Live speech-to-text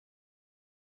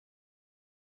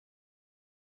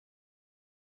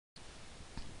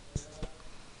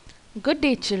Good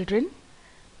day, children.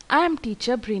 I am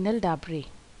teacher Brinal Dabre.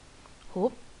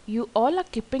 Hope you all are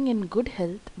keeping in good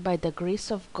health by the grace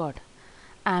of God.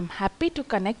 I am happy to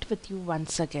connect with you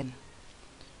once again.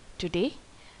 Today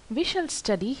we shall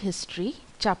study History,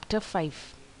 Chapter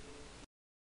 5.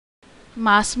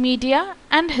 Mass Media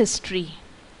and History.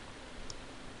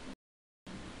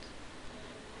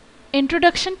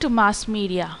 Introduction to Mass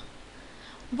Media.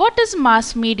 What is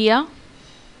mass media?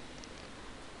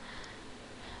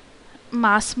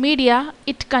 Mass media,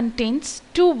 it contains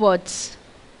two words,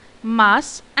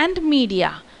 mass and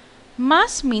media.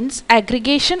 Mass means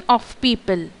aggregation of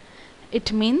people.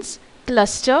 It means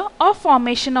cluster or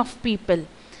formation of people.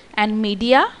 And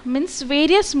media means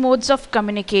various modes of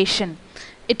communication.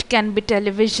 It can be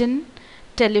television,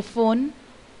 telephone,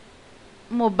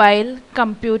 mobile,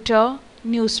 computer,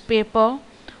 newspaper,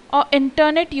 or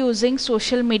internet using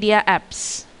social media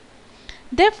apps.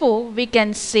 Therefore, we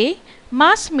can say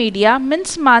mass media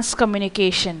means mass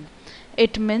communication.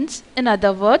 It means, in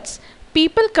other words,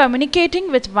 people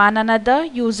communicating with one another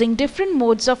using different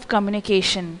modes of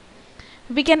communication.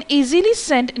 We can easily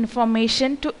send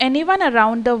information to anyone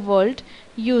around the world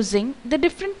using the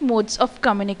different modes of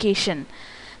communication.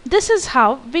 This is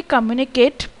how we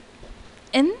communicate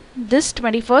in this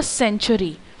 21st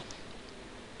century.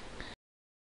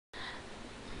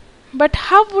 But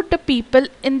how would the people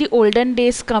in the olden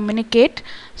days communicate?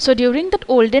 So during the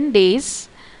olden days,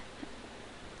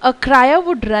 a crier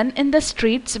would run in the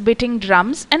streets beating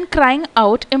drums and crying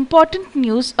out important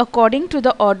news according to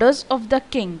the orders of the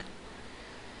king.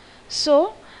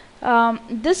 So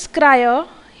this crier,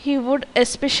 he would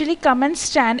especially come and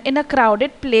stand in a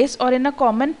crowded place or in a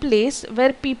common place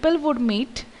where people would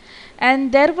meet,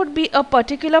 and there would be a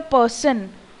particular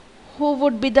person who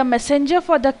would be the messenger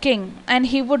for the king, and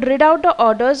he would read out the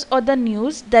orders or the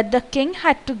news that the king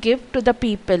had to give to the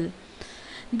people.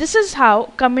 This is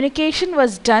how communication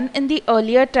was done in the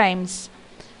earlier times.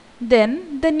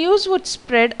 Then the news would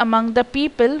spread among the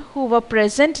people who were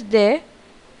present there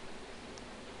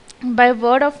by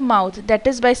word of mouth, that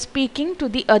is, by speaking to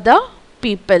the other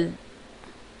people.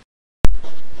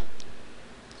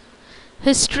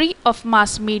 History of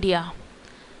mass media.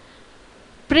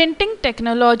 Printing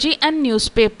technology and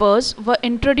newspapers were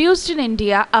introduced in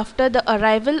India after the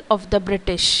arrival of the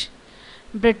British.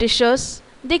 Britishers,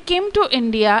 they came to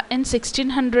India in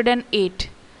 1608.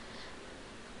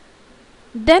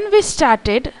 Then we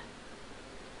started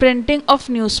printing of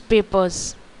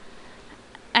newspapers.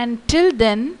 And till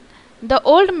then, the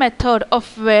old method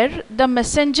of where the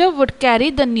messenger would carry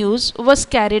the news was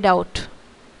carried out.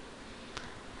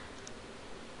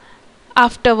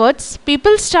 Afterwards,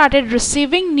 people started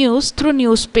receiving news through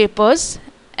newspapers,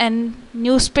 and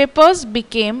newspapers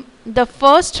became the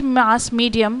first mass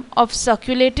medium of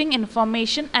circulating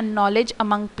information and knowledge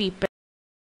among people.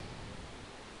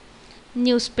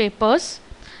 Newspapers.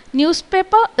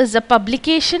 Newspaper is a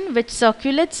publication which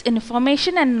circulates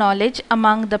information and knowledge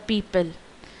among the people.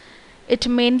 It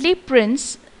mainly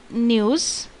prints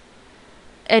news,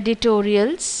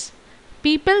 editorials,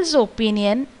 people's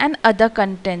opinion, and other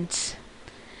contents.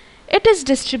 It is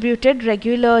distributed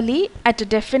regularly at a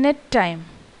definite time.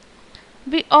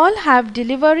 We all have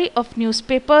delivery of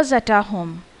newspapers at our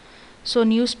home. So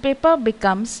newspaper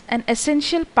becomes an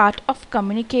essential part of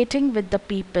communicating with the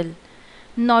people,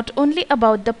 not only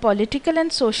about the political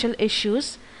and social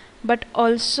issues, but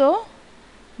also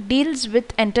deals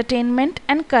with entertainment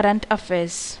and current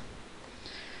affairs.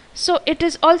 So it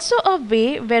is also a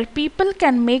way where people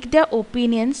can make their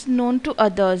opinions known to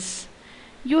others.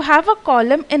 You have a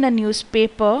column in a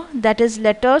newspaper, that is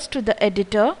letters to the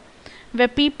editor, where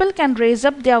people can raise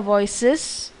up their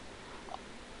voices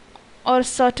or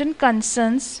certain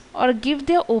concerns or give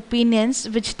their opinions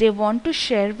which they want to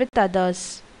share with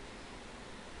others.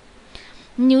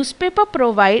 Newspaper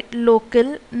provide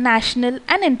local, national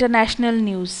and international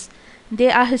news. They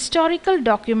are historical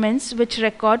documents which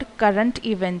record current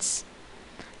events.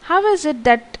 How is it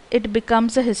that it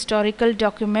becomes a historical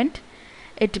document?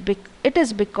 It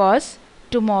is because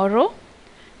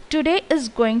today is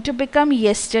going to become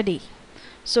yesterday.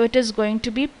 So it is going to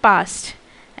be past.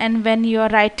 And when you are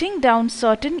writing down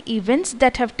certain events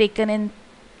that have taken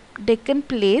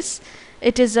place,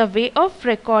 it is a way of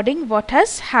recording what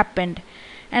has happened.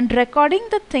 And recording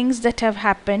the things that have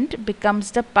happened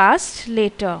becomes the past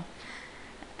later.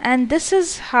 And this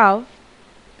is how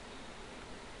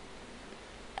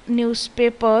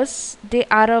newspapers, they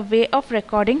are a way of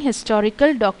recording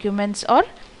historical documents or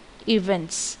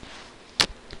events.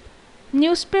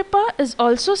 Newspaper is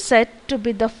also said to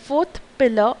be the fourth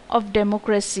pillar of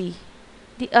democracy.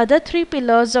 The other three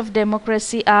pillars of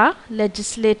democracy are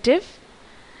legislative,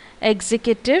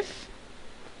 executive,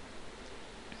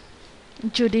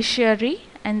 judiciary,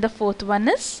 and the fourth one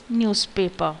is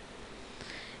newspaper.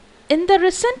 In the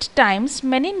recent times,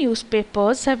 many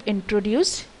newspapers have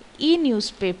introduced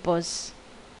e-newspapers.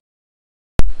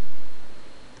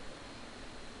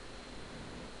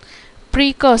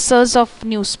 Precursors of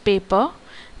newspaper.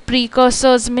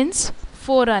 Precursors means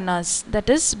forerunners, that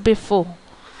is before.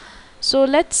 So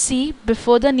let's see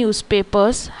before the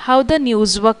newspapers how the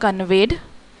news were conveyed.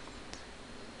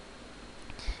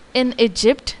 In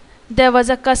Egypt, there was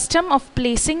a custom of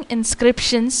placing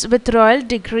inscriptions with royal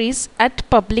decrees at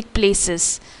public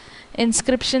places.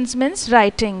 Inscriptions means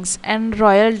writings and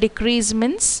royal decrees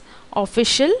means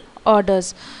official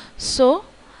orders. So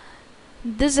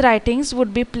these writings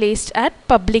would be placed at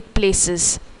public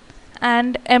places.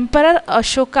 And Emperor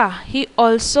Ashoka, he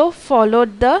also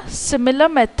followed the similar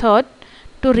method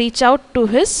to reach out to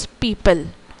his people.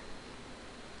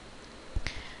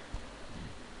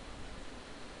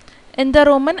 In the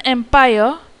Roman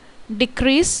Empire,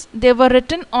 decrees, they were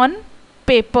written on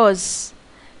papers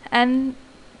and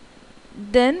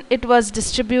then it was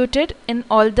distributed in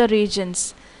all the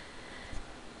regions.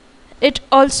 It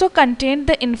also contained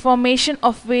the information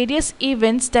of various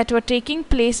events that were taking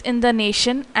place in the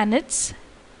nation and its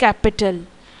capital.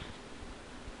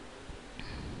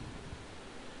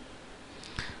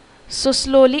 So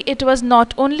slowly it was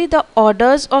not only the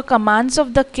orders or commands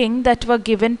of the king that were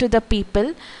given to the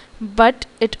people, but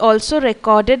it also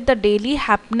recorded the daily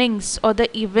happenings or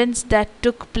the events that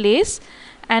took place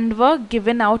and were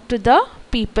given out to the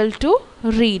people to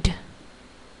read.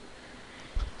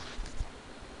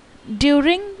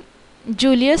 During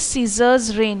Julius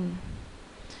Caesar's reign,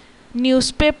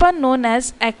 newspaper known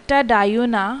as Acta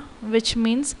Diurna, which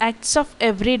means acts of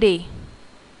every day,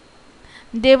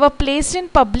 they were placed in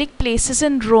public places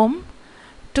in Rome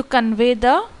to convey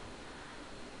the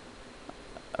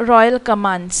royal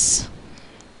commands.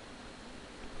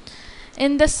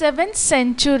 In the 7th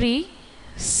century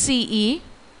CE,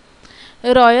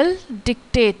 royal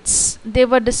dictates, they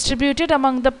were distributed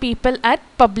among the people at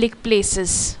public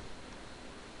places.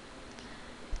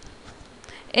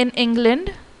 In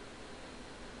England,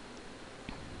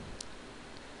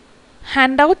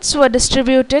 handouts were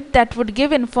distributed that would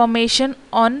give information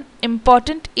on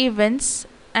important events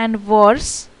and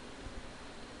wars.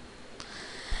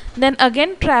 Then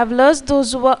again, travelers,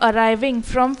 those who were arriving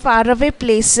from faraway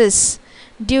places,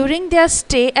 during their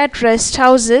stay at rest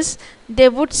houses, they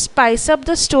would spice up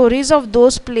the stories of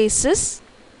those places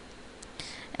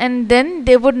and then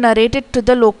they would narrate it to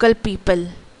the local people.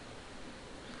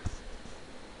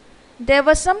 There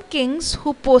were some kings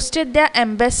who posted their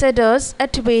ambassadors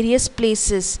at various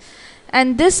places,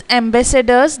 and these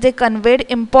ambassadors, they conveyed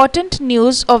important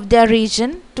news of their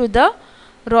region to the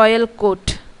royal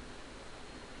court.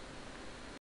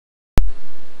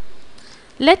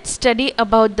 Let's study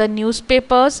about the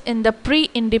newspapers in the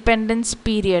pre-independence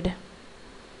period.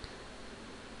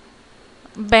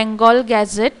 Bengal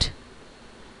Gazette.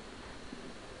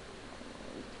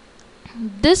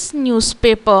 This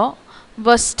newspaper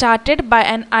was started by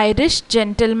an Irish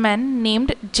gentleman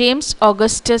named James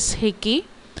Augustus Hickey.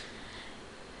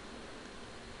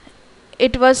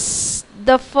 It was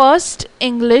the first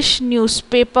English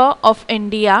newspaper of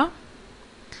India.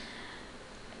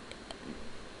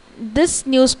 This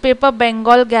newspaper,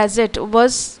 Bengal Gazette,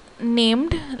 was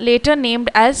later named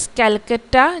as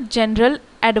Calcutta General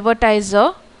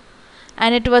Advertiser,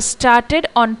 and it was started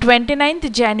on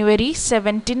 29th January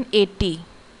 1780.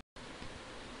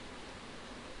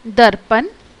 Darpan.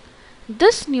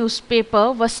 This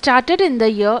newspaper was started in the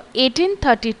year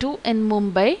 1832 in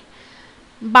Mumbai.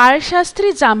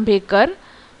 Balshastri Jambekar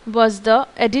was the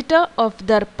editor of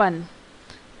Darpan.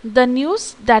 The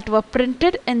news that were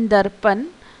printed in Darpan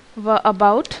were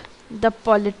about the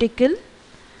political,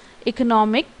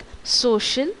 economic,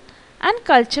 social and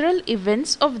cultural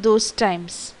events of those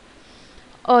times.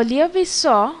 Earlier we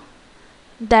saw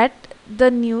that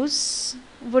the news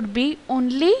would be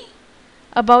only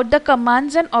about the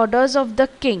commands and orders of the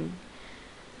king,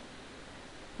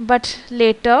 but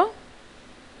later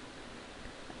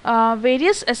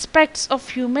various aspects of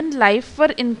human life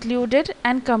were included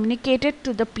and communicated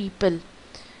to the people.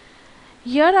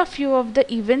 Here are few of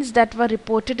the events that were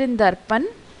reported in Darpan.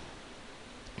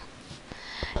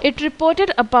 It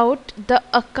reported about the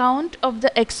account of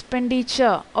the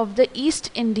expenditure of the East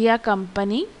India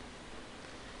Company.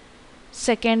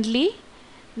 Secondly,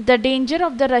 the danger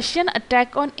of the Russian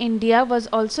attack on India was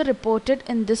also reported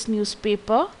in this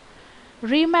newspaper.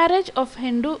 Remarriage of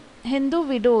Hindu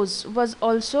widows was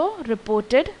also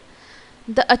reported.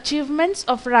 The achievements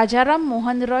of Rajaram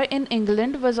Mohan Roy in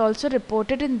England was also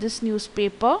reported in this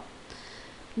newspaper.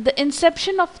 The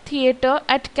inception of theatre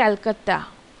at Calcutta.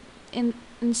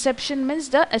 Inception means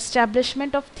the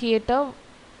establishment of theatre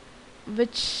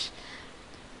which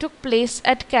took place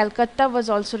at Calcutta was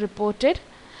also reported,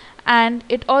 and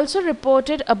it also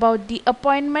reported about the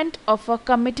appointment of a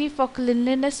committee for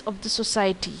cleanliness of the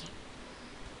society.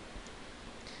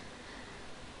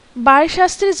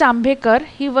 Balshastri Jambekar,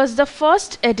 he was the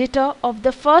first editor of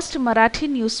the first Marathi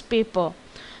newspaper.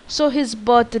 So his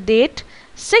birth date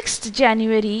 6th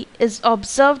January is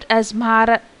observed in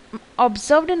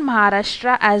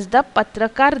Maharashtra as the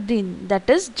Patrakar Din, that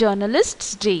is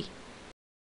Journalists' Day.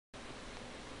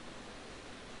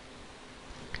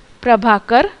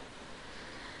 Prabhakar.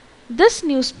 This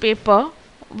newspaper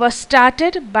was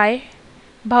started by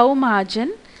Bhau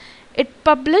Mahajan. It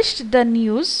published the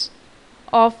news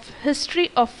of history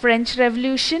of French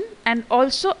Revolution and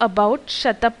also about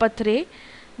Shatapatre,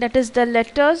 that is the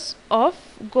letters of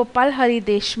Gopal Hari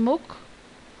Deshmukh,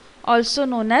 also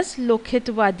known as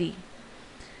Lokhitvadi.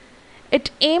 It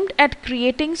aimed at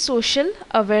creating social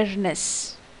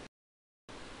awareness.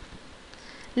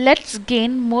 Let's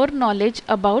gain more knowledge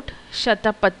about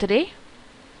Shatapatre.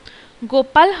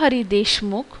 Gopal Hari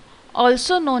Deshmukh,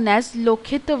 also known as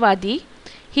Lokhitvadi,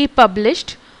 he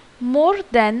published more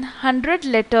than 100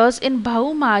 letters in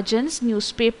Bhau Mahajan's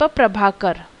newspaper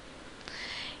Prabhakar.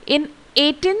 In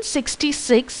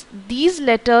 1866, these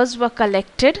letters were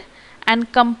collected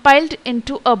and compiled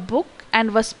into a book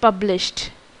and was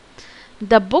published.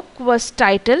 The book was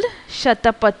titled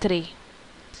Shatapatre.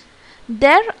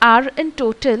 There are in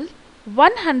total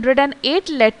 108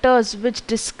 letters which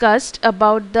discussed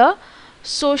about the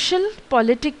social,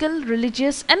 political,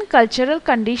 religious and cultural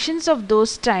conditions of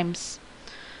those times.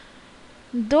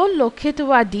 Though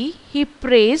Lokhitvadi, he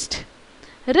praised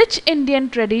rich Indian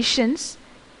traditions,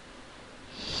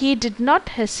 he did not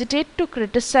hesitate to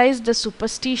criticize the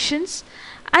superstitions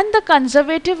and the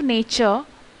conservative nature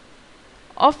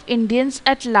of Indians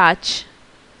at large.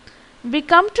 We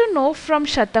come to know from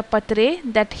Shatapatre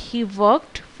that he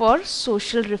worked for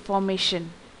social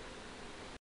reformation.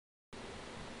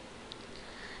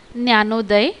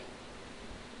 Jnanoday.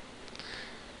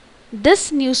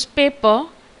 This newspaper,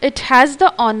 it has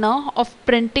the honor of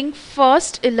printing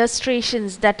first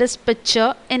illustrations, that is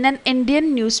picture, in an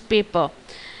Indian newspaper.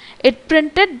 It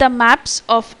printed the maps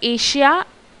of Asia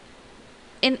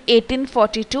in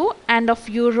 1842 and of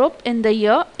Europe in the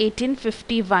year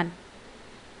 1851.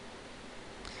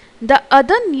 The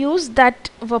other news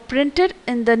that were printed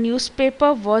in the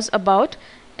newspaper was about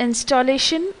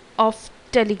installation of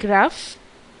telegraph.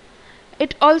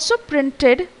 It also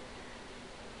printed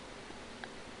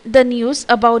the news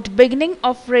about beginning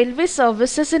of railway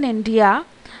services in India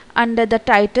under the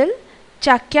title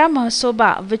Chakya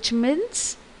Mahasoba, which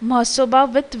means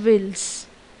Mahasoba with wheels.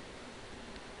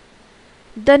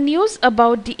 The news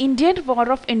about the Indian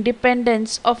War of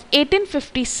Independence of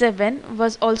 1857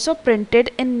 was also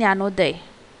printed in Jnanoday.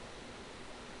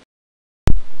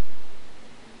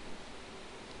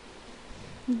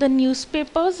 The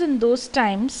newspapers in those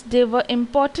times, they were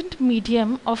important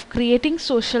medium of creating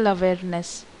social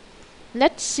awareness.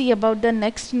 Let's see about the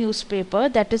next newspaper,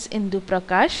 that is Indu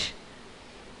Prakash.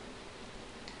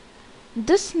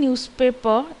 This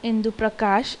newspaper, Indu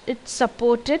Prakash, it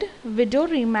supported widow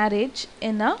remarriage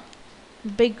in a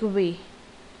big way.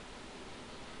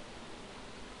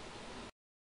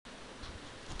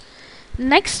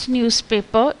 Next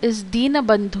newspaper is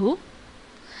Deenabandhu.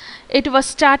 It was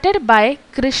started by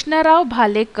Krishnarao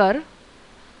Bhalekar,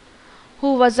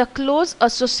 who was a close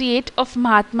associate of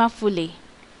Mahatma Phule.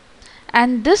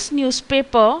 And this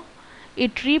newspaper,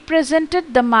 it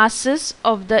represented the masses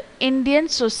of the Indian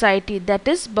society, that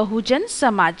is Bahujan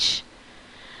Samaj.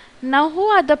 Now, who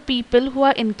are the people who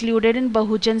are included in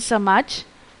Bahujan Samaj?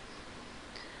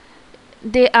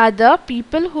 They are the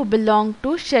people who belong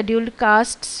to scheduled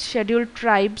castes, scheduled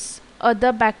tribes,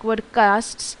 other backward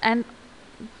castes, and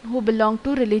who belong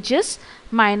to religious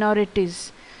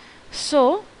minorities.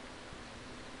 So,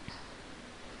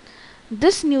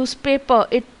 this newspaper,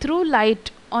 it threw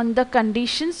light on the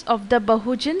conditions of the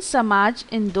Bahujan Samaj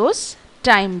in those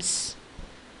times.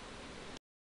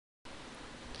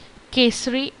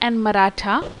 Kesari and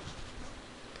Maratha.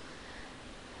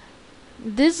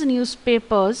 These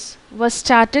newspapers were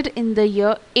started in the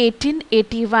year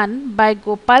 1881 by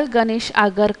Gopal Ganesh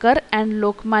Agarkar and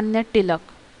Lokmanya Tilak.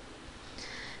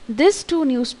 These two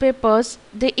newspapers,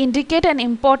 they indicate an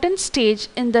important stage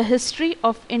in the history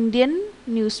of Indian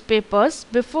newspapers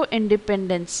before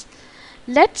independence.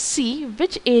 Let's see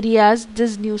which areas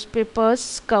these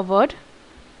newspapers covered.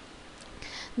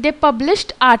 They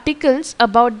published articles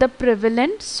about the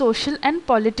prevalent social and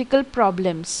political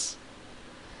problems.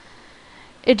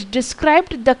 It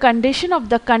described the condition of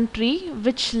the country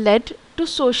which led to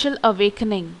social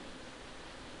awakening.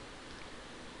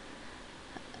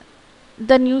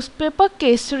 The newspaper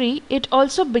Kesari, it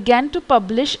also began to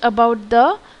publish about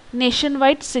the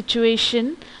nationwide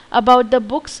situation, about the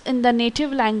books in the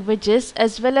native languages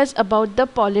as well as about the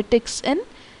politics in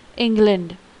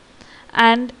England.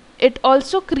 And it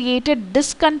also created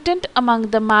discontent among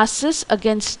the masses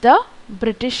against the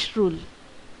British rule.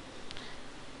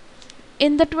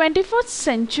 In the 21st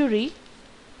century,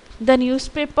 the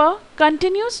newspaper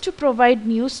continues to provide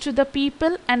news to the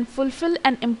people and fulfill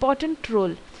an important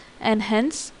role, and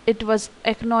hence it was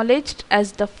acknowledged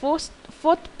as the fourth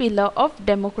pillar of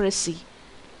democracy.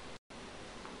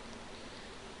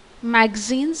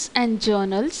 Magazines and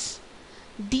journals.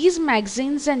 These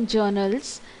magazines and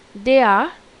journals, they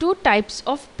are two types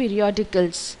of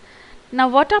periodicals. Now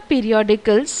what are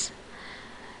periodicals?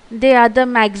 They are the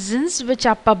magazines which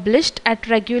are published at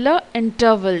regular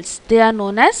intervals. They are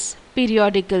known as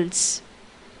periodicals.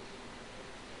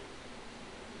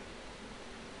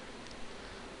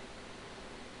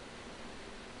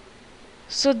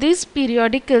 So these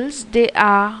periodicals, they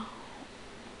are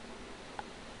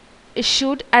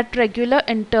issued at regular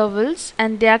intervals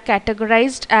and they are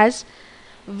categorized as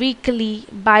weekly,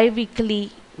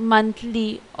 bi-weekly,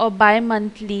 monthly or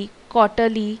bi-monthly,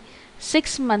 quarterly,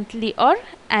 6-monthly or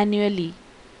annually.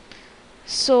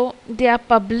 So they are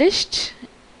published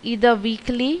either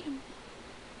weekly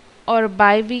or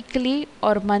bi-weekly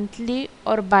or monthly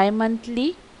or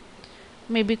bi-monthly,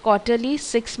 maybe quarterly,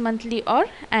 6-monthly or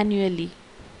annually.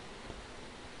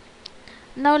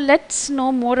 Now let's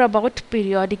know more about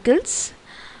periodicals.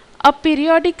 A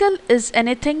periodical is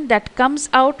anything that comes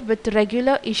out with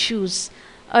regular issues.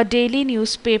 A daily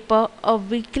newspaper, a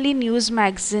weekly news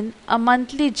magazine, a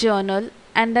monthly journal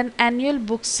and an annual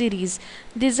book series.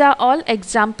 These are all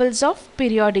examples of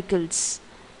periodicals.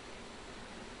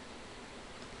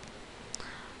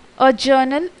 A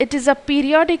journal, it is a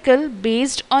periodical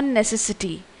based on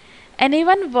necessity.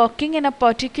 Anyone working in a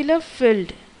particular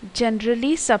field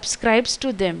generally subscribes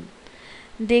to them.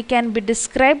 They can be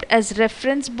described as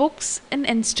reference books in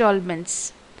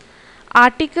installments.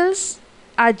 Articles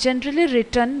are generally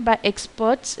written by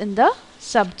experts in the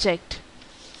subject.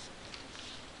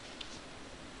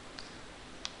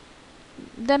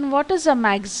 Then what is a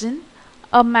magazine?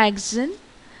 A magazine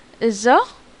is a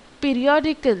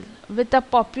periodical with a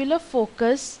popular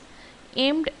focus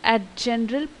aimed at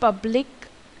general public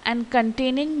and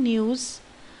containing news,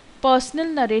 personal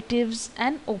narratives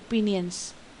and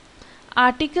opinions.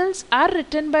 Articles are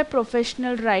written by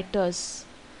professional writers.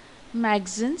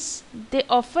 Magazines, they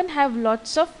often have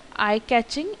lots of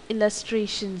eye-catching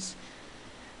illustrations.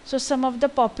 So some of the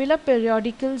popular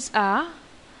periodicals are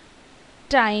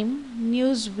Time,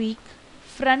 Newsweek,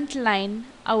 Frontline,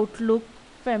 Outlook,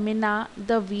 Femina,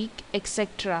 The Week,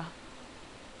 etc.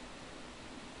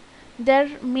 There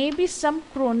may be some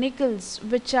chronicles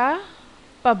which are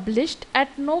published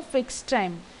at no fixed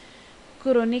time.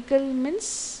 Chronicle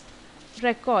means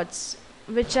records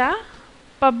which are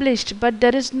published, but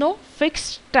there is no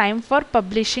fixed time for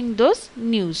publishing those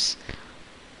news.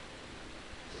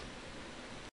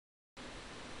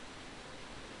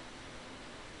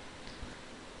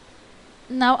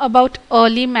 Now about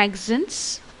early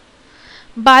magazines.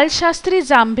 Bal Shastri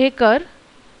Jambhekar,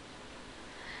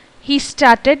 he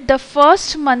started the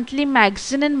first monthly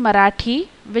magazine in Marathi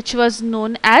which was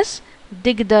known as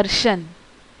Digdarshan.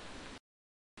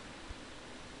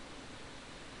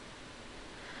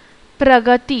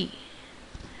 Pragati,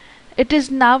 it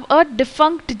is now a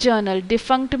defunct journal.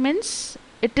 Defunct means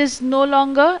it is no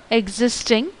longer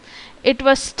existing. It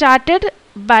was started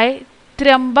by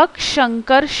Triambak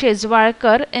Shankar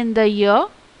Shezwalkar in the year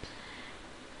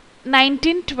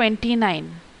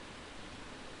 1929.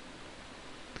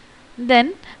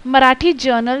 Then Marathi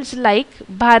journals like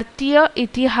Bhartiya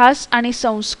Itihas आणि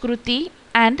Sanskruti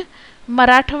and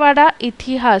Marathwada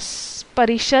Itihas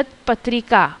Parishad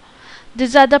Patrika.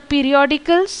 These are the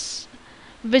periodicals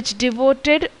which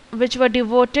were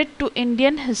devoted to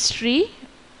Indian history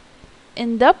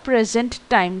in the present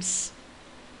times.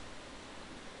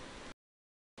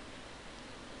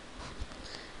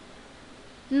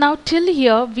 Now till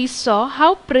here we saw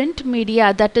how print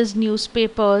media, that is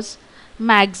newspapers,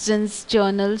 magazines,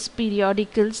 journals,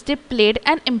 periodicals, they played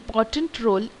an important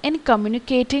role in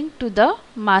communicating to the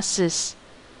masses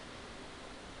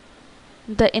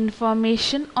the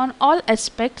information on all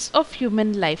aspects of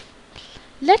human life.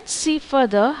 Let's see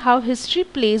further how history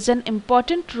plays an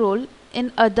important role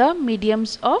in other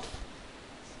mediums of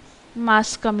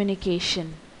mass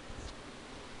communication.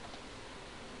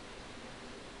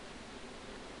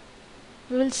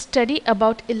 We will study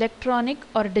about electronic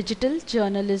or digital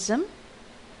journalism.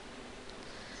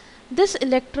 This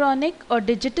electronic or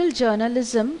digital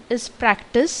journalism is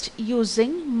practiced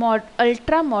using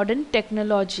ultra-modern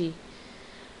technology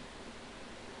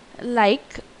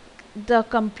like the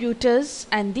computers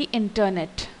and the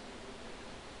internet.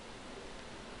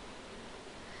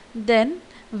 Then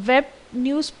web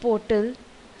news portal,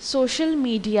 social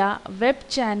media, web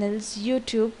channels,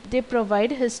 YouTube, they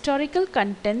provide historical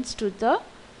contents to the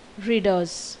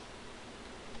readers.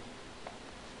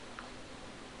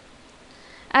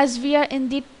 As we are in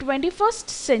the 21st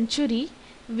century,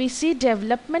 we see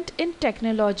development in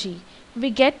technology. We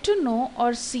get to know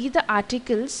or see the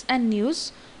articles and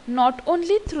news not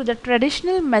only through the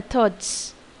traditional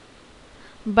methods,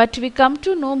 but we come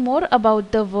to know more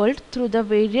about the world through the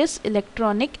various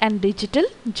electronic and digital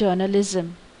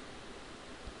journalism.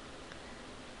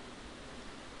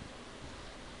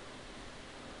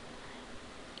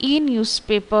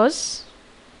 E-newspapers.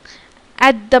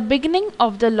 At the beginning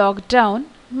of the lockdown,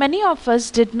 many of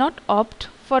us did not opt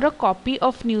for a copy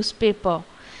of newspaper.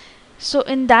 So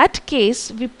in that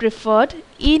case, we preferred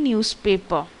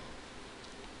e-newspaper.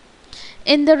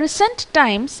 In the recent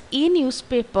times,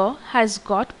 e-newspaper has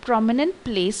got prominent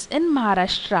place in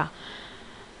Maharashtra.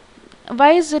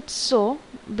 Why is it so?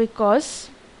 Because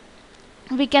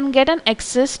we can get an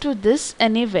access to this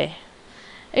anywhere.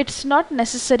 It's not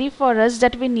necessary for us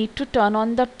that we need to turn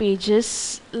on the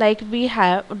pages like we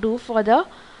do for the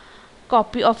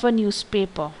copy of a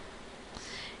newspaper.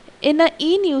 In a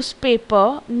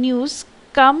e-newspaper, news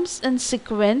comes in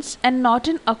sequence and not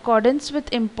in accordance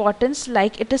with importance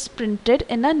like it is printed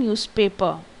in a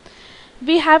newspaper.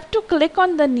 We have to click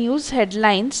on the news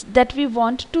headlines that we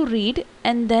want to read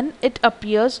and then it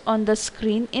appears on the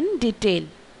screen in detail.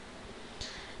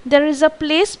 There is a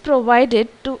place provided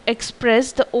to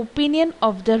express the opinion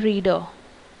of the reader.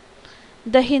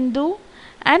 The Hindu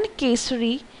and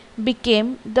Kesari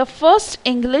became the first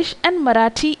English and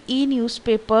Marathi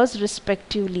e-newspapers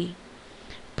respectively.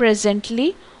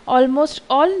 Presently, almost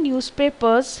all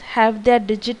newspapers have their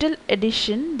digital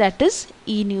edition, that is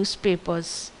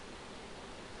e-newspapers.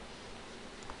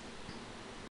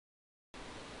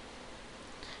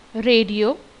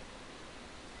 Radio.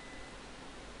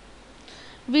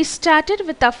 We started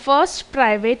with our first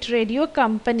private radio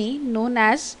company known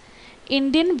as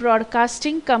Indian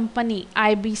Broadcasting Company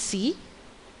 (IBC).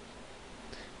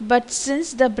 But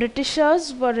since the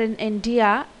Britishers were in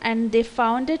India and they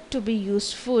found it to be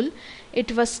useful,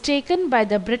 it was taken by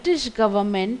the British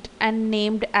government and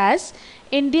named as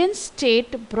Indian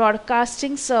State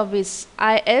Broadcasting Service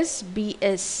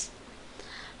 (ISBS).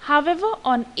 However,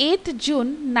 on 8th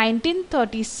June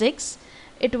 1936,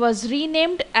 it was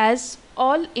renamed as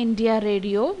All India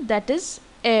Radio, that is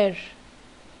AIR.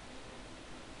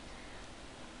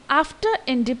 After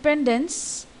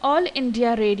independence, All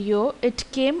India Radio, it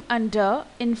came under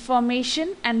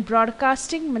Information and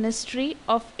Broadcasting Ministry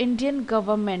of Indian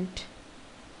Government.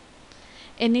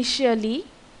 Initially,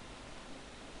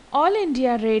 All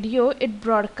India Radio, it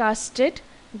broadcasted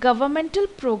governmental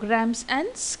programs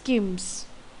and schemes.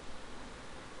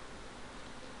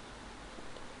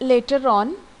 Later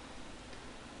on,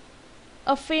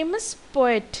 a famous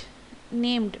poet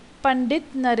named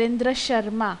Pandit Narendra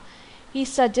Sharma, he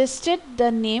suggested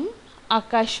the name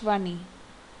Akashvani.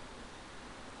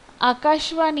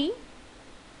 Akashvani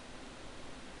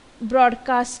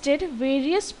broadcasted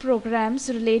various programs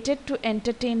related to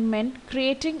entertainment,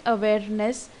 creating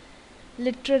awareness,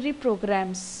 literary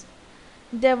programs.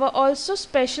 There were also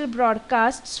special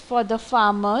broadcasts for the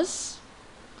farmers,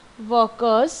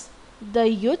 workers, the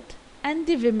youth and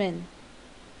the women.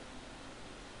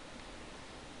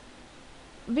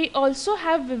 We also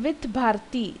have Vividh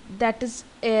Bharati, that is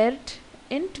aired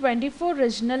in 24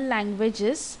 regional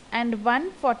languages and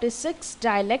 146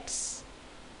 dialects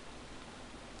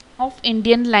of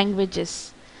Indian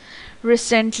languages.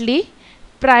 Recently,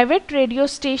 private radio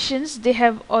stations, they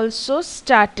have also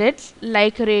started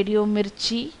like Radio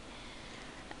Mirchi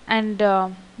and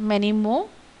many more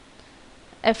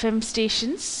FM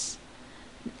stations,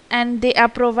 and they are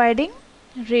providing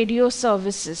radio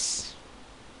services.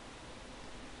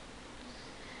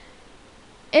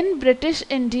 In British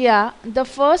India, the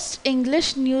first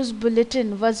English news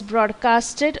bulletin was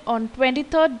broadcasted on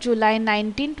 23rd July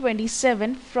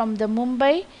 1927 from the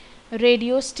Mumbai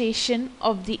radio station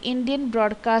of the Indian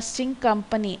Broadcasting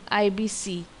Company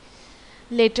 (IBC).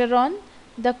 Later on,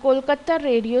 the Kolkata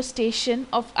radio station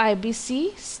of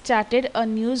IBC started a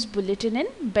news bulletin in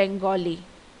Bengali.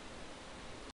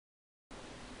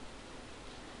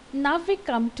 Now we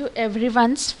come to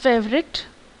everyone's favorite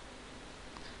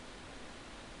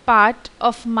part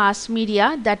of mass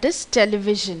media, that is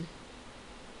television.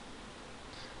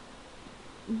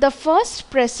 The first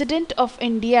President of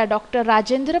India, Dr.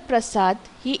 Rajendra Prasad,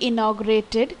 he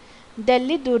inaugurated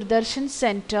Delhi Doordarshan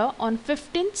Center on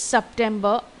 15th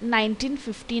September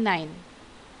 1959.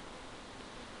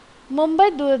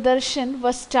 Mumbai Doordarshan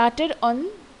was started on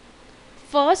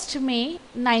 1st May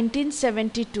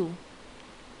 1972,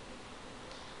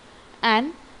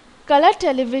 and color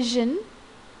television,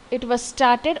 it was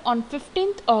started on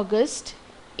 15th August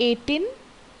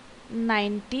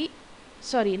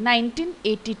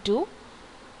 1982,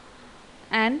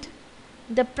 and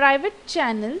the private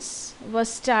channels was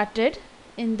started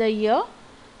in the year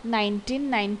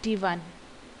 1991.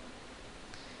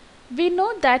 We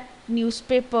know that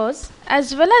newspapers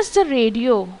as well as the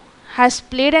radio has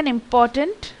played an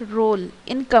important role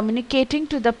in communicating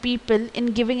to the people, in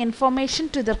giving information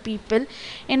to the people,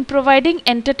 in providing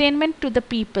entertainment to the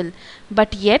people.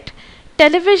 But yet,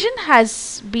 television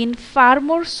has been far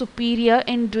more superior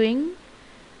in doing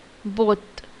both,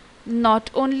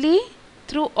 not only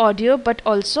through audio but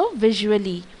also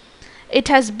visually. It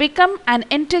has become an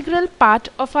integral part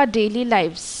of our daily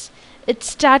lives. It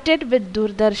started with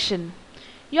Doordarshan.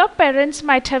 Your parents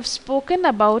might have spoken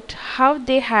about how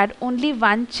they had only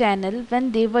one channel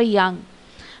when they were young,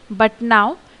 but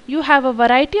now you have a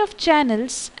variety of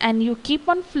channels and you keep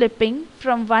on flipping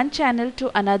from one channel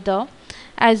to another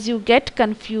as you get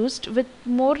confused with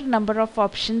more number of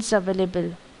options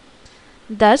available.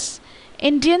 Thus,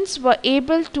 Indians were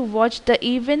able to watch the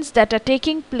events that are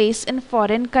taking place in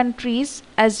foreign countries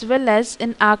as well as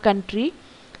in our country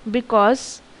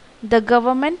because the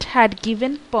government had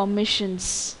given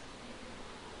permissions.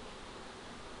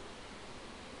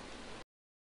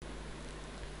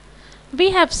 We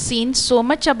have seen so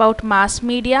much about mass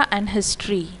media and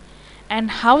history and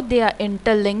how they are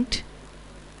interlinked.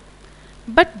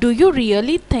 But do you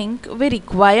really think we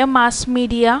require mass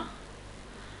media?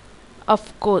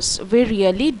 Of course, we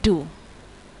really do.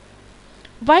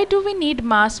 Why do we need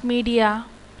mass media?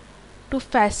 To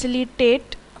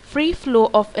facilitate free flow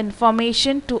of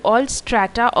information to all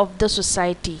strata of the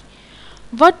society.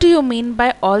 What do you mean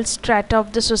by all strata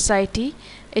of the society?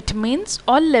 It means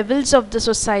all levels of the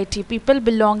society, people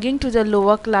belonging to the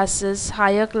lower classes,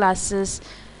 higher classes,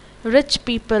 rich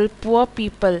people, poor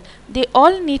people. They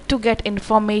all need to get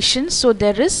information, so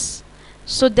there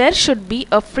should be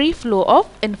a free flow of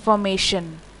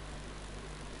information.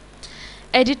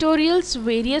 Editorials,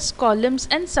 various columns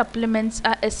and supplements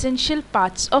are essential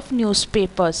parts of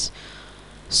newspapers.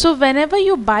 So whenever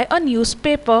you buy a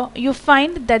newspaper, you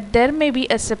find that there may be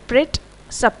a separate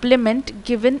supplement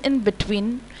given in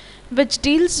between which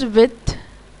deals with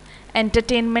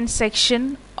entertainment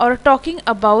section or talking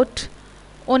about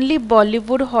only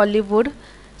Bollywood, Hollywood,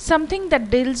 something that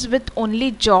deals with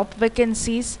only job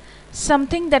vacancies,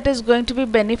 something that is going to be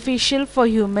beneficial for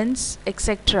humans,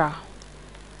 etc.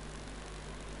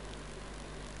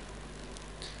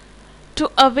 To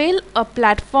avail a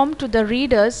platform to the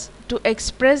readers to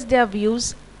express their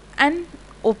views and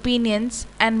opinions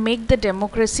and make the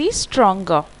democracy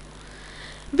stronger.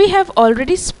 We have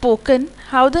already spoken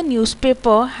how the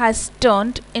newspaper has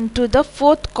turned into the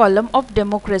fourth column of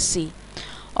democracy.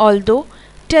 Although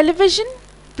television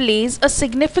plays a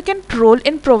significant role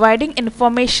in providing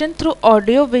information through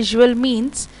audio-visual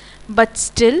means, but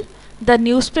still the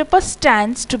newspaper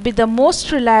stands to be the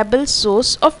most reliable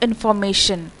source of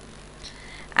information.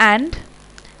 And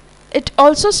it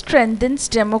also strengthens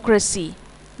democracy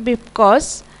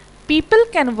because people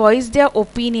can voice their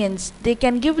opinions. They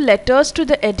can give letters to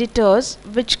the editors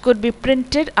which could be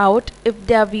printed out if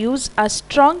their views are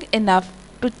strong enough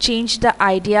to change the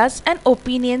ideas and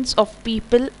opinions of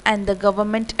people and the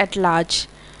government at large.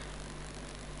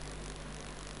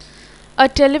 A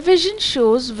television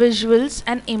shows visuals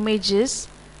and images.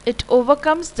 It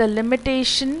overcomes the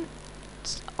limitations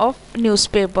of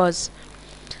newspapers.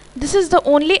 This is the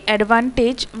only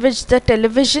advantage which the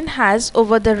television has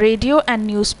over the radio and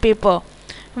newspaper,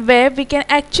 where we can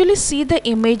actually see the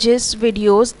images,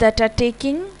 videos that are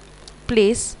taking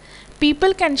place.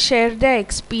 People can share their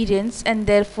experience and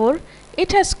therefore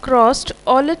it has crossed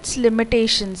all its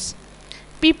limitations.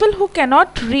 People who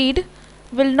cannot read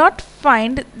will not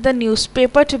find the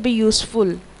newspaper to be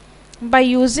useful. By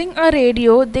using a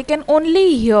radio, they can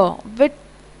only hear. With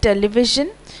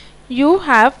television, you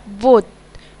have both.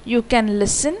 You can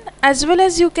listen as well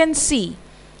as you can see.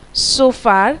 So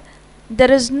far,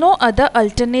 there is no other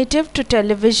alternative to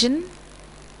television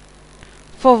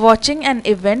for watching an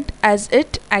event as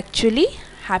it actually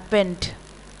happened.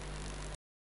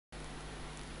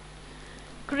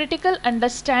 critical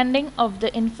understanding of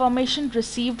the information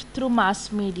received through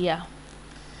mass media.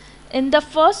 In the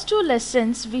first two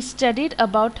lessons, we studied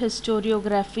about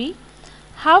historiography,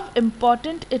 how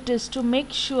important it is to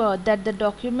make sure that the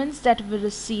documents that we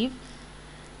receive,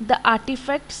 the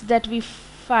artifacts that we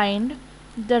find,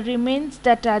 the remains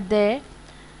that are there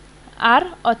are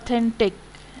authentic,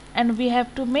 and we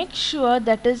have to make sure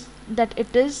that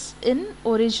it is in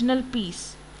original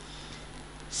piece.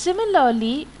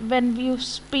 Similarly, when we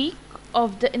speak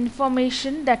of the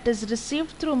information that is received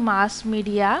through mass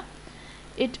media,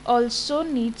 it also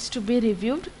needs to be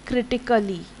reviewed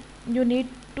critically. You need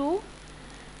to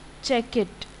check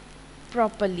it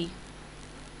properly.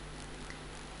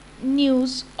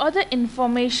 News or the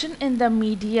information in the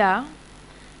media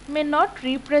may not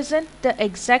represent the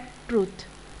exact truth.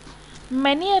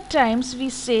 Many a times we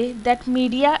say that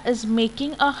media is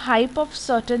making a hype of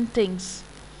certain things.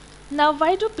 Now,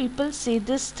 why do people say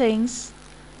these things?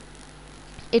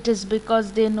 It is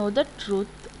because they know the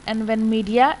truth, and when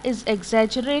media is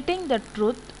exaggerating the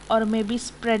truth or maybe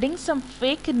spreading some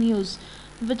fake news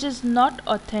which is not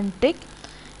authentic,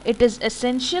 it is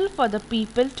essential for the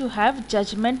people to have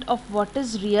judgment of what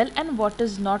is real and what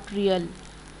is not real,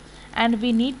 and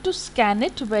we need to scan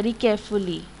it very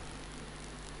carefully.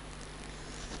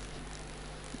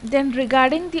 Then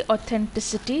regarding the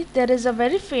authenticity, there is a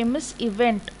very famous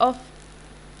event of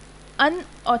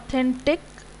unauthentic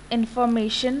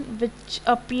information which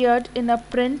appeared in a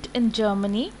print in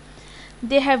Germany.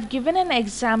 They have given an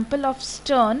example of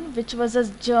Stern, which was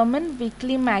a German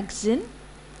weekly magazine.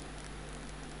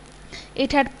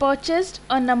 It had purchased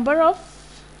a number of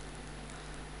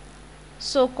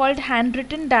so-called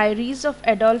handwritten diaries of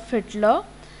Adolf Hitler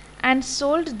and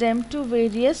sold them to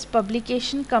various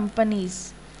publication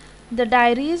companies. The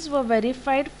diaries were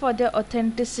verified for their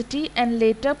authenticity and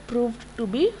later proved to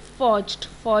be forged.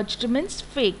 Forged means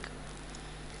fake.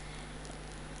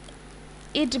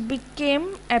 It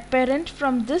became apparent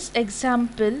from this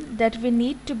example that we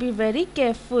need to be very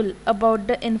careful about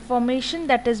the information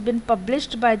that has been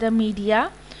published by the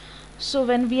media. So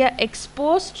when we are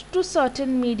exposed to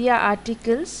certain media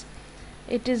articles,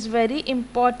 it is very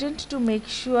important to make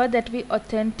sure that we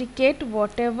authenticate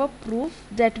whatever proof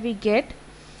that we get,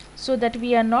 so that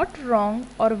we are not wrong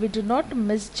or we do not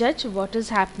misjudge what is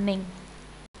happening.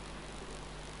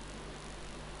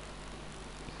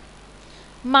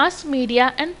 Mass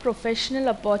media and professional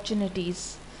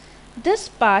opportunities. This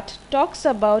part talks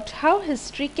about how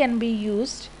history can be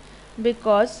used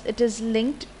because it is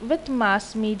linked with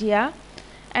mass media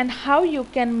and how you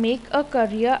can make a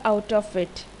career out of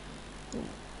it.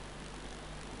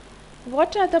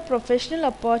 What are the professional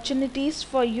opportunities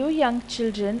for you young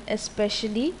children,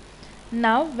 especially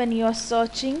now when you are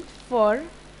searching for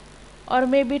or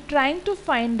maybe trying to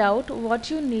find out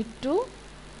what you need to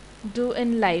do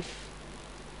in life?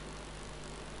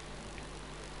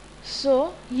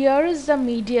 So here is the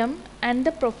medium and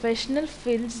the professional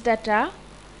fields that are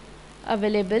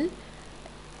available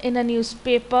in a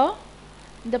newspaper.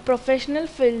 The professional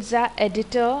fields are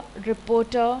editor,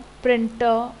 reporter,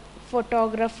 printer,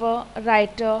 photographer,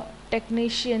 writer,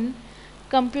 technician,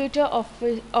 computer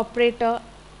operator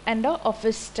and a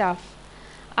office staff.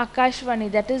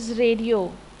 Akashvani, that is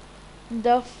radio.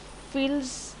 The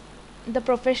fields, the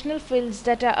professional fields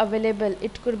that are available,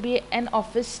 it could be an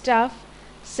office staff,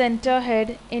 center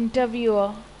head,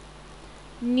 interviewer,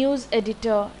 news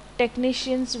editor,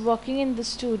 technicians working in the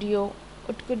studio,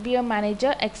 it could be a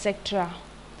manager, etc.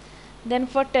 Then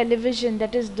for television,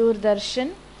 that is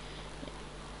Doordarshan,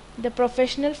 the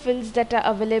professional fields that are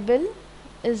available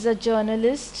is a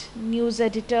journalist, news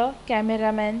editor,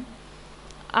 cameraman,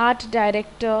 art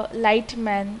director,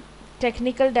 lightman,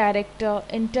 technical director,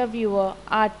 interviewer,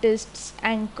 artists,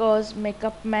 anchors,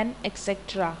 makeup man,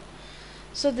 etc.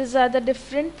 So these are the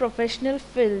different professional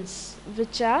fields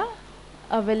which are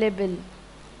available.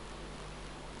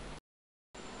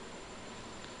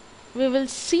 We will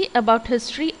see about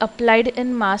history applied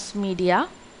in mass media.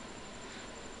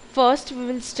 First, we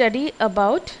will study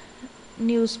about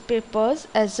newspapers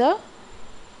as a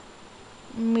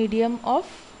medium of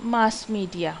mass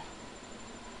media.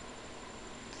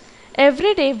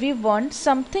 Every day we want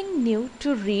something new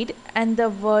to read, and the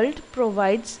world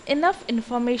provides enough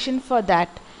information for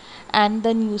that, and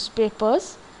the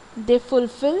newspapers, they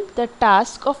fulfill the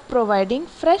task of providing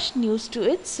fresh news to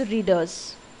its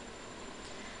readers.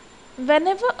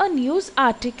 Whenever a news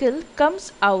article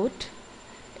comes out,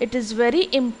 it is very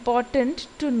important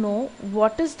to know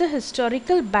what is the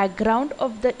historical background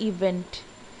of the event.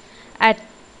 At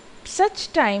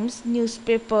such times,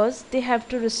 newspapers, they have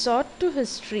to resort to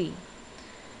history.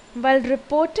 While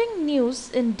reporting news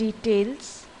in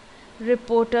details,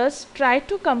 reporters try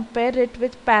to compare it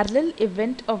with parallel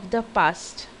event of the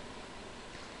past.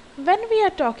 When we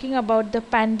are talking about the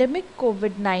pandemic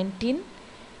COVID-19,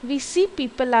 we see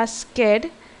people are scared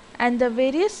and the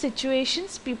various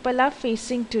situations people are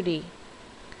facing today.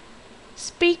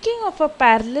 Speaking of a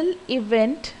parallel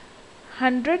event,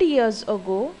 100 years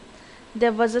ago,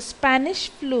 there was a Spanish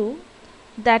flu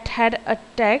that had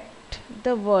attacked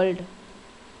the world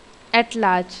at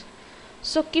large.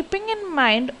 So, keeping in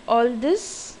mind all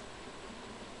this,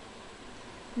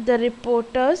 the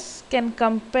reporters can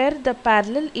compare the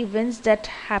parallel events that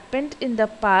happened in the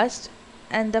past,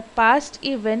 and the past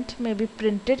event may be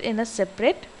printed in a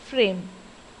separate frame.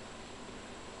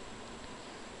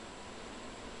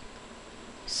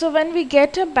 So when we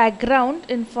get a background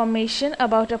information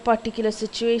about a particular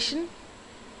situation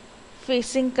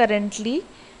facing currently,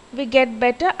 we get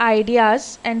better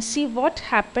ideas and see what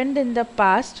happened in the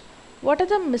past, what are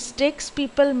the mistakes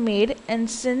people made, and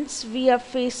since we are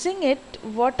facing it,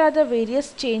 what are the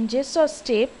various changes or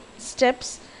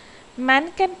steps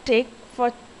man can take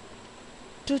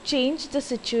to change the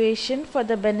situation for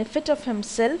the benefit of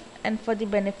himself and for the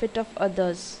benefit of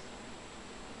others.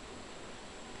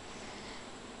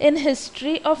 In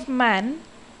history of man,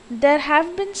 there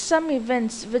have been some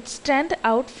events which stand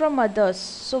out from others.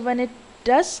 So when it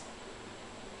does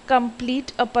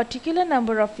complete a particular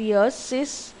number of years,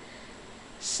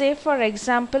 say for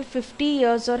example 50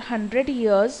 years or 100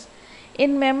 years,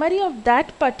 in memory of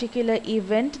that particular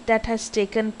event that has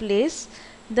taken place,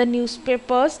 the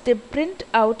newspapers, they print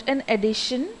out an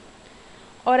edition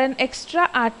or an extra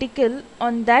article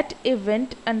on that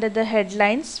event under the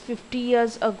headlines 50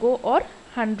 years ago or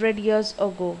 100 years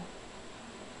ago.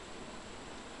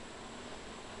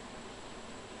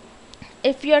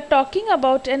 If you are talking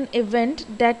about an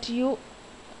event that you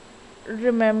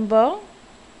remember,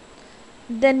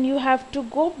 then you have to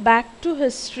go back to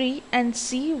history and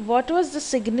see what was the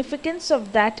significance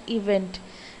of that event,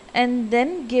 and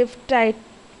then give a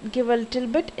little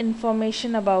bit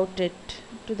information about it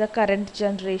to the current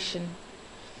generation.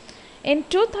 In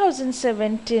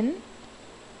 2017,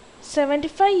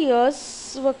 75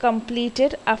 years were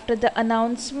completed after the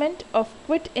announcement of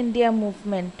Quit India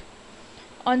movement.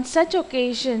 On such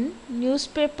occasion,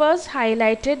 newspapers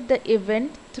highlighted the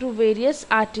event through various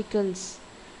articles,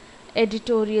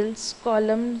 editorials,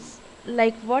 columns,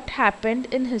 like what happened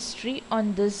in history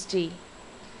on this day.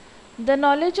 The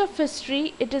knowledge of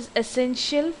history, it is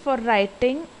essential for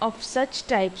writing of such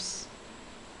types.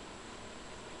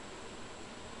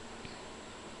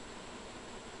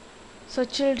 So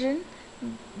children,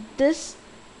 this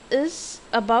is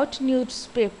about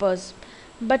newspapers.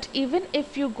 But even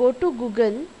if you go to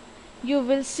Google, you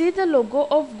will see the logo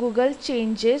of Google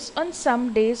changes on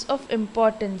some days of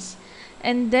importance.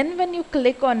 And then when you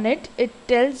click on it, it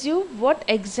tells you what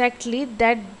exactly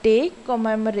that day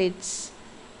commemorates.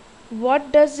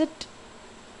 What does it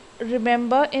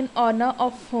remember in honor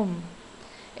of whom?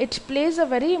 It plays a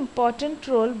very important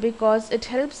role because it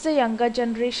helps the younger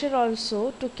generation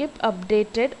also to keep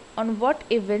updated on what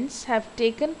events have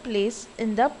taken place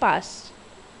in the past.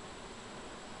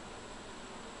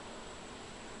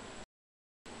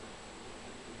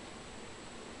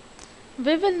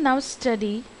 We will now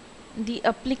study the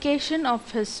application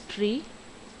of history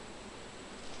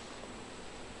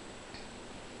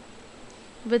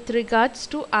with regards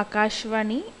to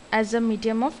Akashvani as a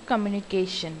medium of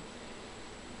communication.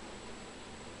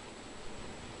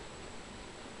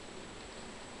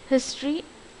 History,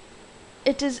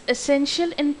 it is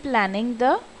essential in planning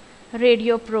the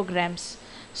radio programs.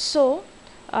 So,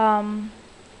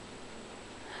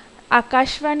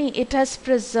 Akashvani, it has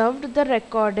preserved the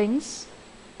recordings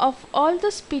of all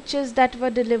the speeches that were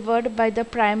delivered by the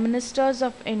Prime Ministers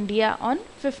of India on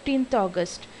 15th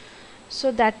August.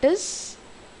 So that is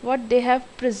what they have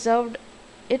preserved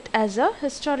it as a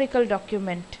historical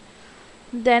document.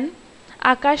 Then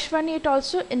Akashvani, it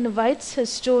also invites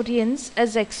historians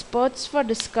as experts for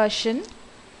discussion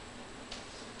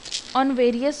on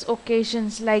various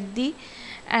occasions like the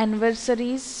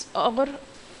anniversaries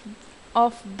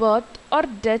of birth or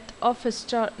death of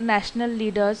national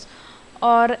leaders,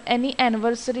 or any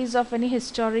anniversaries of any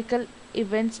historical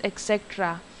events,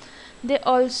 etc. They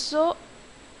also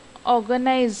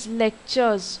organize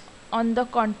lectures on the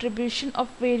contribution of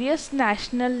various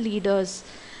national leaders,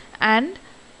 and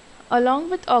along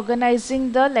with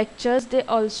organizing the lectures, they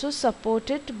also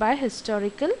support it by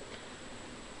historical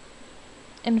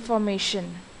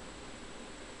information.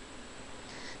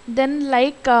 Then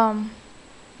like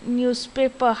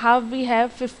newspaper, how we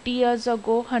have 50 years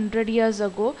ago, 100 years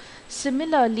ago,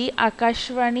 Similarly,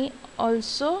 Akashvani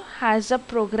also has a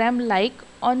program like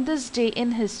On This Day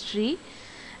in History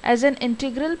as an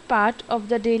integral part of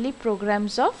the daily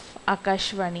programs of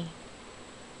Akashvani.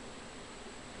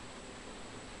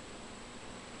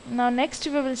 Now next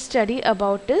we will study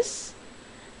about is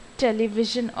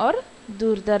television or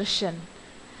Doordarshan.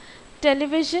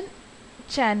 Television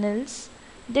channels,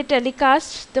 they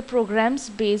telecast the programs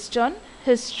based on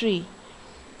history,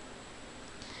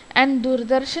 and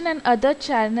Doordarshan and other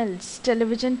channels,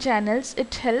 television channels,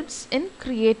 it helps in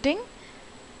creating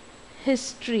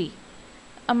history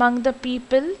among the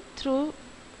people through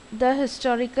the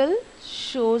historical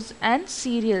shows and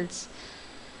serials.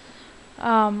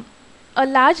 Um, a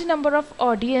large number of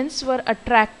audience were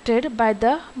attracted by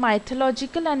the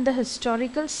mythological and the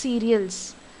historical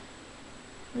serials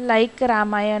like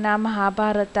Ramayana,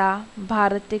 Mahabharata,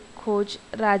 Bharatik Khoj,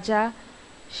 Raja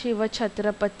Shiva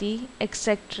Chhatrapati,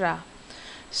 etc.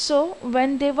 So,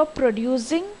 when they were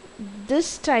producing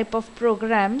this type of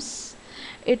programs,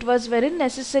 it was very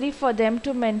necessary for them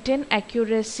to maintain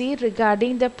accuracy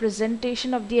regarding the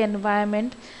presentation of the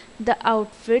environment, the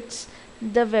outfits,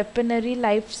 the weaponry,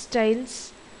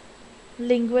 lifestyles,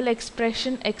 lingual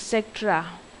expression, etc.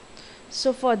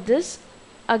 So, for this,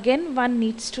 again, one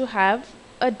needs to have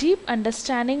a deep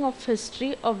understanding of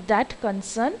history of that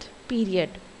concerned period.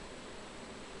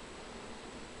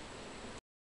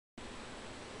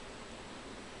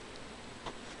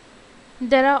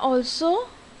 There are also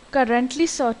currently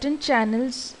certain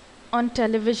channels on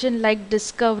television like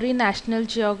Discovery, National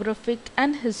Geographic,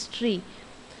 and History,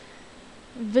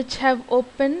 which have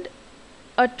opened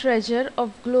a treasure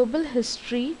of global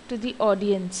history to the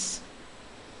audience.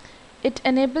 It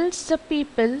enables the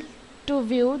people to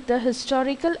view the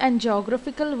historical and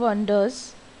geographical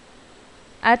wonders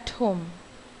at home,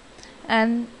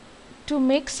 and to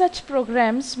make such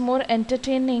programs more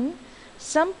entertaining,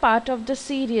 some part of the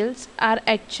serials are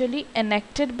actually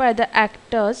enacted by the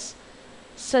actors,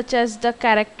 such as the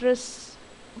characters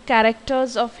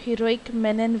of heroic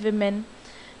men and women,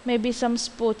 maybe some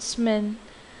sportsmen,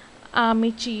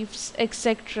 army chiefs,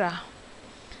 etc.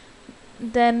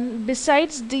 Then,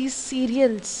 besides these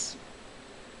serials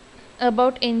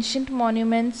about ancient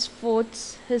monuments,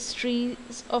 forts,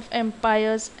 histories of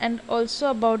empires, and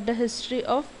also about the history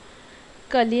of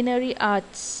culinary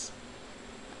arts,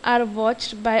 are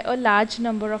watched by a large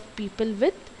number of people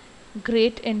with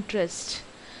great interest.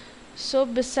 So,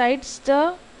 besides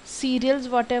the serials,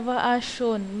 whatever are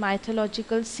shown,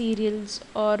 mythological serials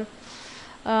or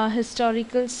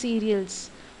historical serials,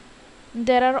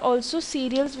 there are also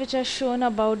serials which are shown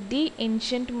about the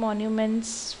ancient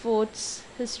monuments, forts,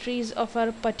 histories of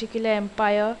a particular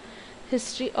empire,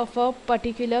 history of a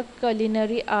particular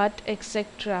culinary art,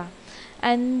 etc.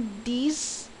 And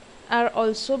these are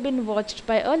also been watched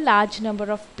by a large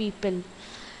number of people.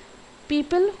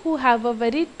 People who have a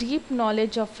very deep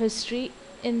knowledge of history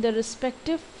in the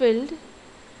respective field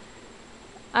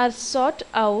are sought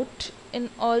out in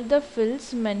all the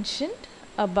fields mentioned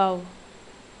above.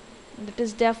 That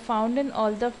is, they are found in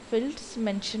all the fields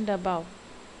mentioned above.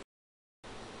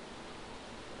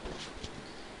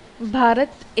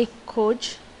 Bharat Ek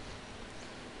Khoj.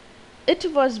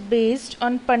 It was based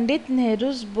on Pandit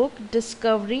Nehru's book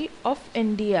Discovery of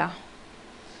India.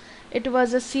 It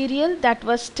was a serial that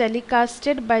was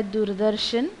telecasted by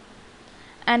Doordarshan,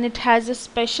 and it has a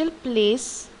special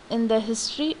place in the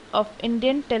history of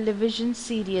Indian television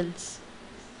serials.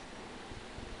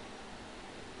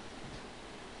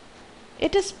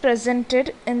 It is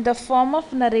presented in the form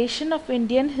of narration of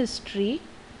Indian history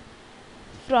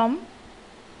from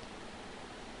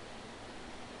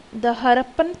the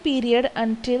Harappan period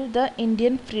until the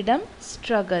Indian freedom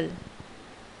struggle.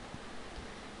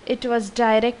 It was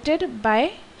directed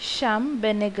by Shyam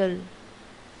Benegal.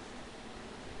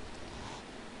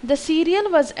 The serial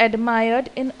was admired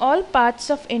in all parts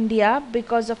of India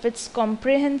because of its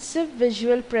comprehensive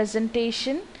visual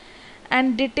presentation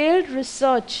and detailed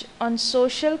research on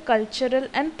social, cultural,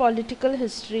 and political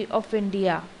history of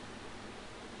India.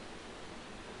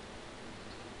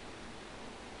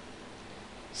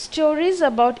 Stories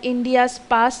about India's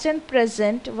past and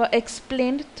present were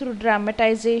explained through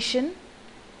dramatization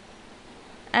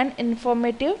and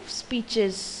informative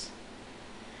speeches.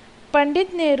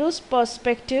 Pandit Nehru's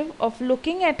perspective of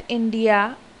looking at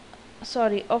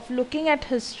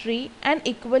history, and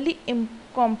equally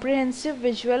comprehensive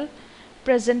visual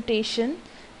presentation,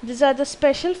 these are the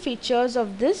special features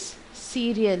of this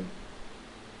serial.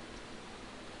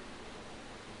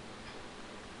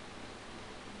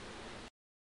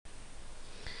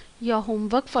 Your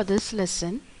homework for this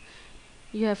lesson: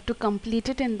 You have to complete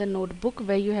it in the notebook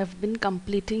where you have been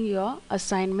completing your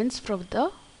assignments from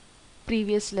the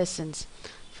previous lessons.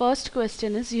 First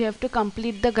question is you have to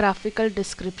complete the graphical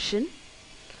description,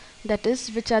 that is,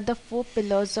 which are the 4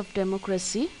 pillars of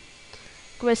democracy.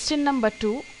 Question number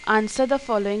 2, answer the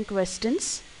following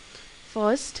questions.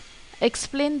 First,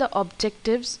 explain the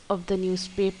objectives of the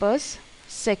newspapers.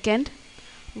 Second,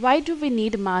 why do we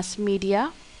need mass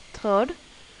media? Third,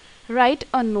 write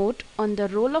a note on the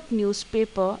role of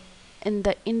newspaper in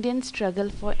the Indian struggle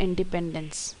for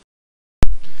independence.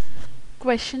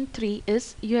 Question 3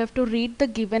 is you have to read the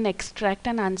given extract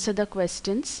and answer the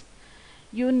questions.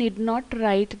 You need not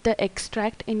write the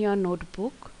extract in your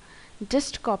notebook.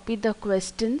 Just copy the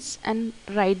questions and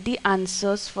write the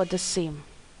answers for the same.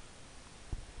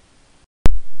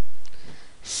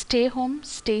 Stay home,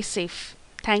 stay safe.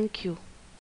 Thank you.